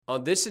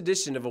On this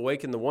edition of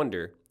Awaken the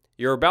Wonder,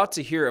 you're about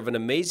to hear of an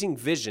amazing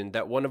vision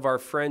that one of our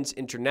friends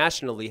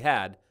internationally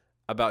had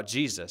about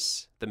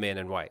Jesus, the man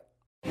in white.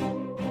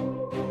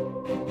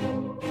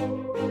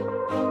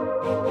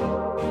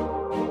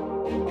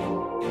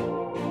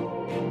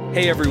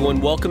 Hey everyone,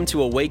 welcome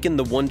to Awaken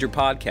the Wonder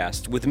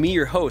podcast with me,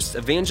 your host,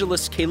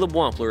 Evangelist Caleb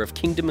Wampler of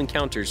Kingdom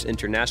Encounters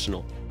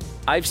International.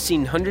 I've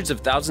seen hundreds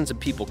of thousands of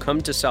people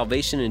come to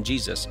salvation in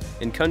Jesus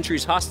in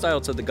countries hostile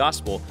to the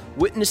gospel,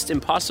 witnessed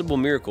impossible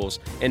miracles,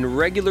 and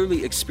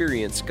regularly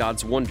experience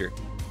God's wonder.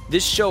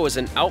 This show is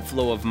an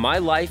outflow of my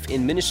life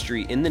in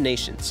ministry in the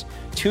nations.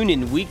 Tune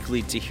in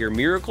weekly to hear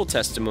miracle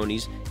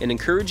testimonies and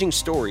encouraging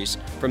stories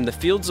from the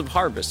fields of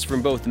harvest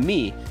from both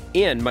me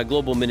and my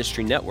global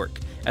ministry network.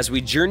 As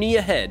we journey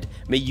ahead,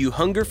 may you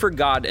hunger for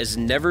God as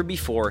never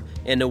before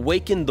and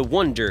awaken the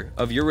wonder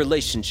of your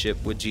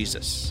relationship with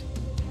Jesus.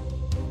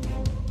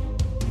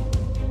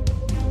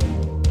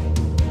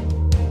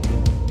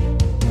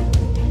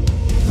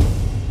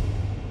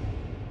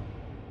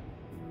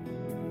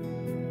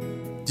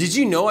 Did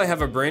you know I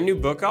have a brand new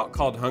book out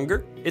called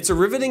Hunger? It's a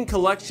riveting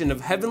collection of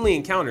heavenly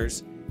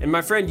encounters, and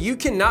my friend, you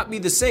cannot be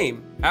the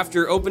same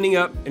after opening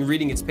up and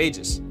reading its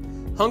pages.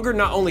 Hunger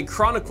not only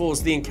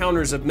chronicles the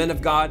encounters of men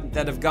of God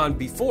that have gone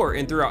before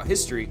and throughout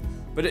history,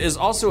 but it is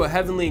also a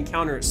heavenly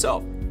encounter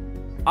itself.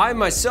 I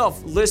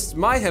myself list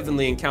my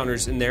heavenly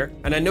encounters in there,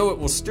 and I know it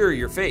will stir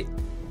your faith.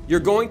 You're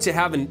going to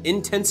have an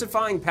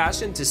intensifying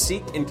passion to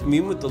seek and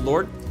commune with the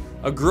Lord,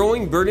 a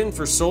growing burden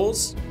for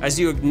souls as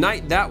you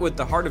ignite that with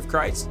the heart of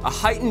Christ, a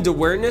heightened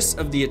awareness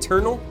of the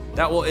eternal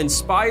that will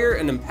inspire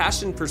an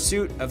impassioned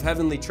pursuit of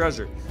heavenly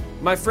treasure.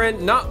 My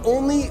friend, not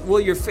only will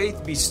your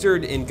faith be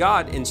stirred in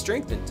God and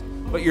strengthened,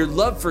 but your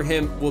love for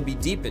Him will be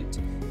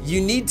deepened.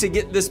 You need to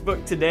get this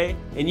book today,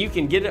 and you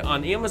can get it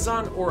on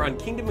Amazon or on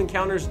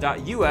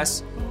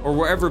kingdomencounters.us or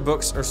wherever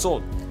books are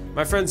sold.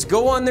 My friends,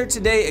 go on there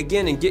today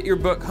again and get your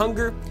book,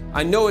 Hunger.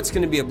 I know it's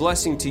going to be a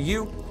blessing to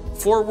you.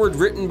 Foreword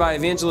written by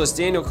Evangelist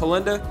Daniel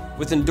Kolenda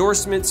with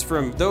endorsements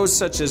from those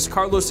such as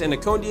Carlos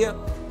Anacondia,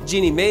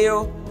 Jeannie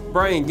Mayo,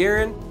 Brian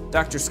Guerin,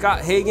 Dr. Scott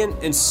Hagan,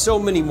 and so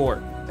many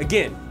more.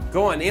 Again,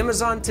 go on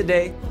Amazon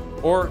today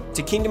or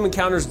to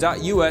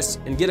kingdomencounters.us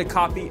and get a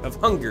copy of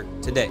Hunger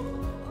today.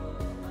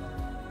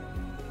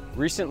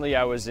 Recently,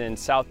 I was in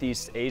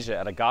Southeast Asia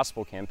at a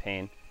gospel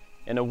campaign,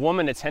 and a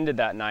woman attended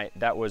that night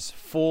that was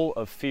full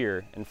of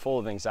fear and full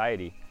of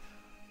anxiety.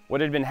 What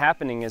had been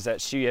happening is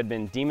that she had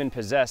been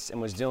demon-possessed and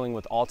was dealing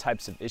with all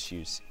types of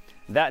issues.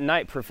 That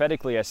night,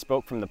 prophetically, I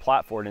spoke from the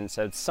platform and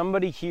said,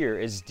 somebody here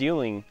is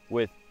dealing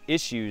with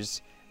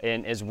issues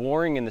and is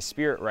warring in the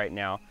spirit right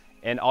now,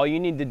 and all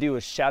you need to do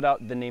is shout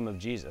out the name of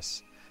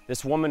Jesus.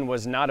 This woman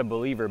was not a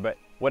believer, but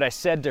what I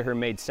said to her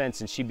made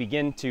sense, and she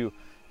began to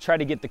try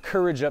to get the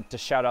courage up to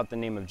shout out the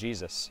name of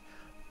Jesus.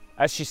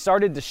 As she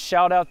started to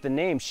shout out the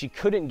name, she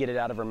couldn't get it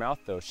out of her mouth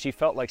though. She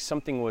felt like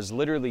something was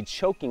literally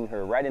choking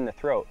her right in the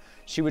throat.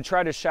 She would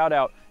try to shout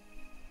out,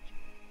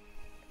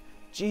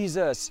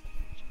 Jesus,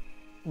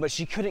 but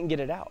she couldn't get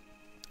it out.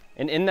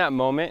 And in that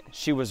moment,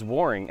 she was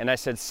warring. And I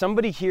said,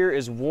 somebody here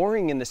is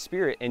warring in the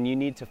spirit and you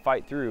need to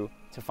fight through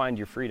to find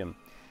your freedom.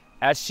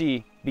 As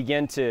she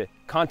began to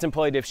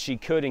contemplate if she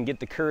could and get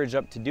the courage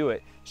up to do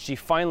it, she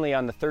finally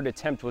on the third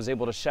attempt was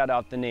able to shout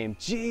out the name,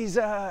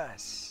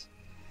 Jesus.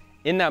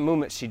 In that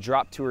moment, she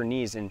dropped to her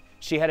knees and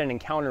she had an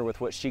encounter with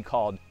what she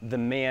called the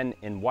man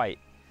in white.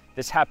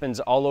 This happens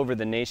all over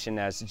the nation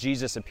as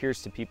Jesus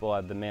appears to people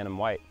as the man in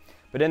white.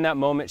 But in that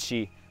moment,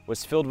 she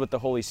was filled with the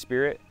Holy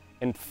Spirit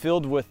and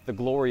filled with the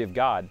glory of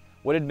God.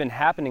 What had been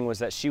happening was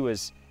that she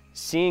was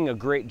seeing a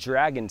great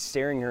dragon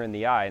staring her in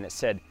the eye, and it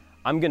said,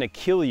 I'm going to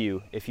kill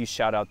you if you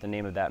shout out the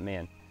name of that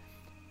man.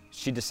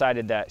 She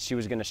decided that she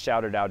was going to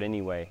shout it out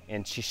anyway,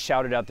 and she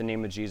shouted out the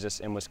name of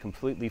Jesus and was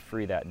completely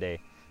free that day.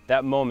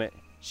 That moment,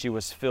 she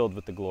was filled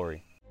with the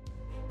glory.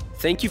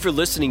 Thank you for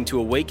listening to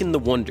Awaken the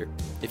Wonder.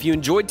 If you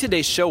enjoyed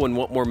today's show and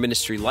want more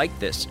ministry like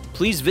this,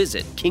 please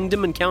visit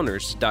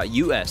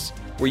kingdomencounters.us,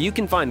 where you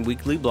can find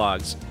weekly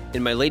blogs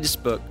and my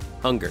latest book,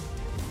 Hunger.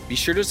 Be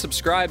sure to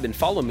subscribe and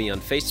follow me on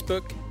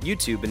Facebook,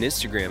 YouTube, and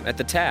Instagram at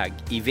the tag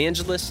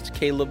Evangelist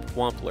Caleb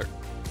Wampler.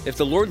 If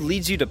the Lord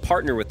leads you to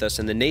partner with us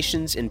in the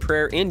nations in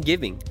prayer and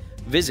giving,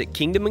 visit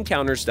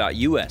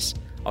kingdomencounters.us.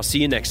 I'll see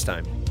you next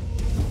time.